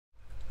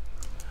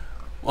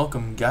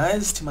Welcome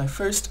guys to my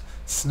first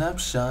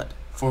snapshot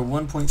for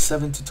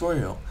 1.7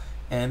 tutorial,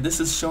 and this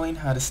is showing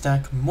how to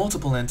stack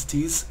multiple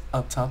entities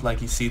up top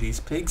like you see these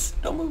pigs.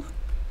 Don't move,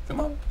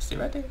 come on, stay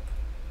right there.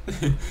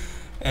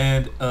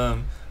 And a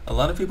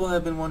lot of people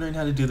have been wondering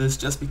how to do this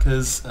just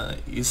because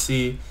you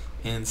see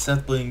in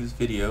Seth Bling's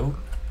video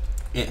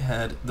it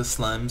had the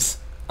slimes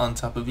on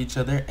top of each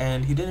other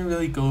and he didn't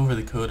really go over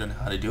the code on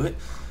how to do it.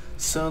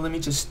 So let me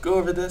just go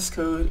over this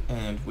code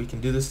and we can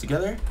do this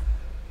together.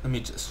 Let me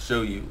just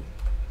show you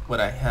what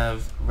I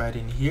have right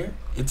in here.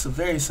 It's a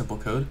very simple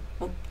code.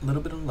 Oh, a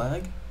little bit of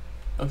lag.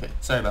 Okay,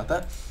 sorry about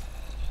that.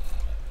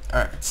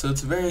 Alright, so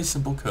it's a very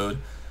simple code.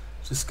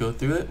 Just go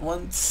through it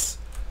once.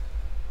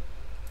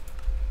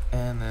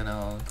 And then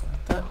I'll go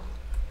like that.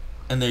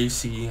 And there you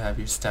see you have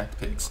your stacked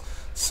pigs.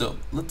 So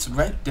let's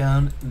write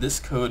down this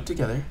code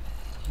together.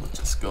 We'll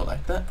just go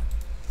like that.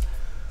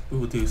 We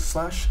will do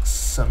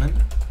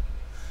 /summon.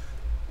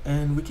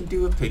 And we can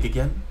do a pig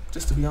again,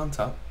 just to be on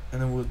top.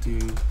 And then we'll do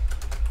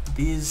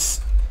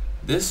these.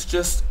 This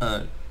just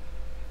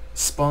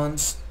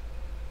spawns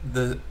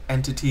the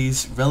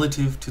entities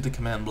relative to the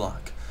command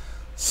block.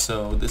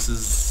 So this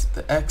is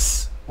the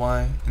X,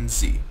 Y, and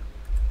Z.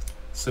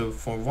 So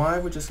for Y,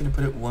 we're just going to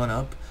put it 1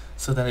 up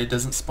so that it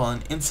doesn't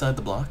spawn inside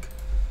the block.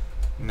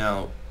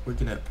 Now we're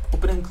going to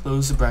open and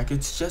close the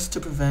brackets just to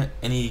prevent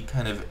any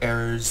kind of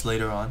errors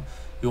later on.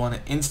 You want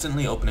to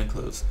instantly open and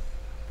close.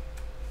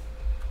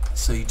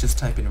 So you just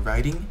type in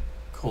writing,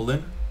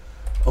 colon,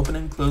 open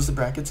and close the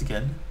brackets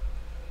again,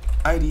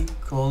 ID,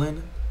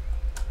 colon,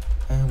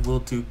 and we'll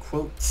do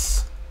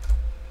quotes,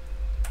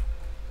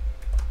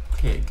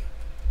 pig.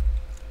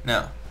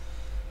 Now,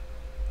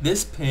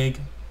 this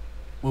pig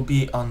will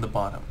be on the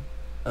bottom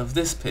of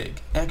this pig.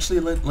 Actually,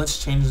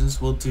 let's change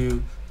this. We'll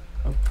do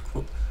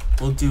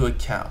a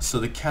cow. So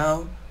the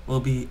cow will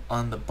be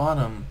on the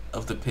bottom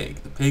of the pig.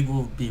 The pig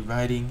will be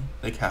riding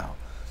the cow.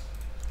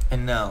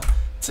 And now,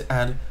 to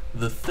add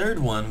the third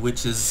one,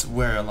 which is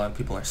where a lot of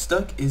people are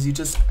stuck, is you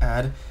just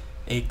add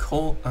a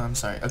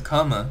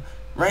comma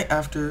right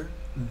after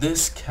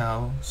this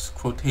cow's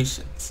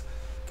quotations,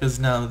 because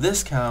now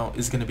this cow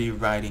is going to be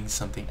riding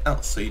something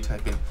else. So you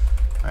type in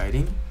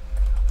riding,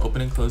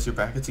 open and close your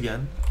brackets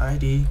again,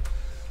 ID,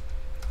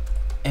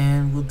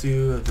 and we'll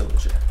do a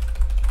villager.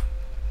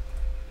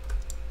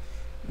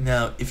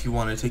 Now if you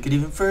want to take it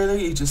even further,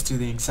 you just do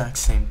the exact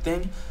same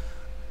thing.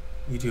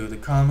 You do the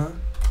comma,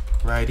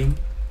 riding,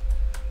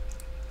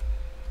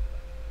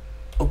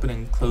 open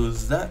and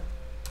close that,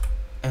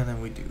 and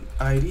then we do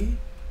ID,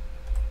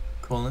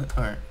 colon,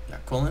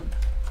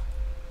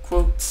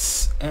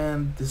 quotes,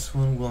 and this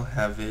one will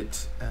have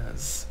it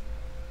as,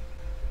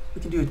 we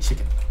can do a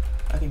chicken.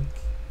 I think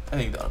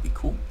that'll be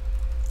cool.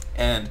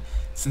 And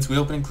since we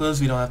open and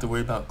close, we don't have to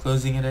worry about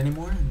closing it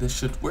anymore. This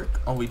should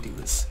work. All we do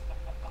is,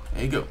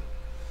 there you go.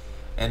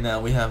 And now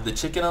we have the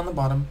chicken on the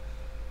bottom,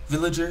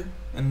 villager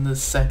in the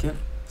second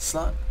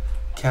slot,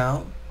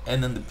 cow,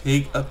 and then the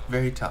pig up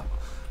very top.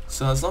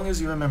 So as long as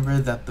you remember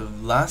that the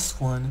last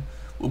one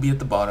will be at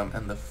the bottom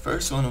and the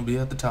first one will be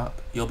at the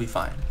top, you'll be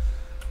fine.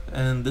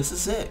 And this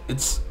is it.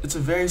 It's a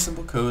very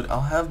simple code.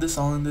 I'll have this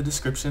all in the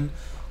description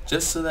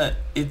just so that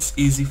it's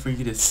easy for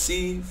you to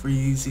see, for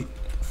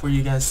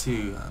you guys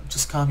to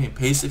just copy and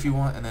paste if you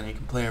want, and then you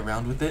can play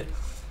around with it.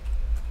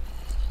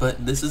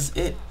 But this is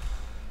it.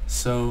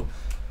 So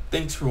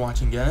thanks for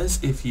watching,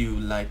 guys. If you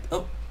liked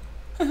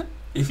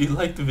if you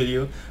liked the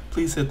video,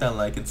 please hit that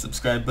like and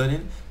subscribe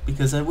button,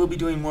 because I will be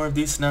doing more of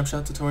these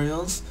snapshot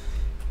tutorials.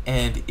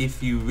 And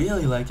if you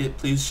really like it,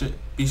 please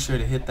be sure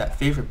to hit that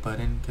favorite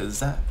button, because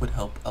that would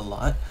help a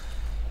lot.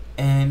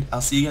 And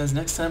I'll see you guys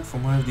next time for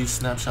more of these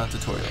snapshot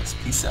tutorials.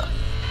 Peace out.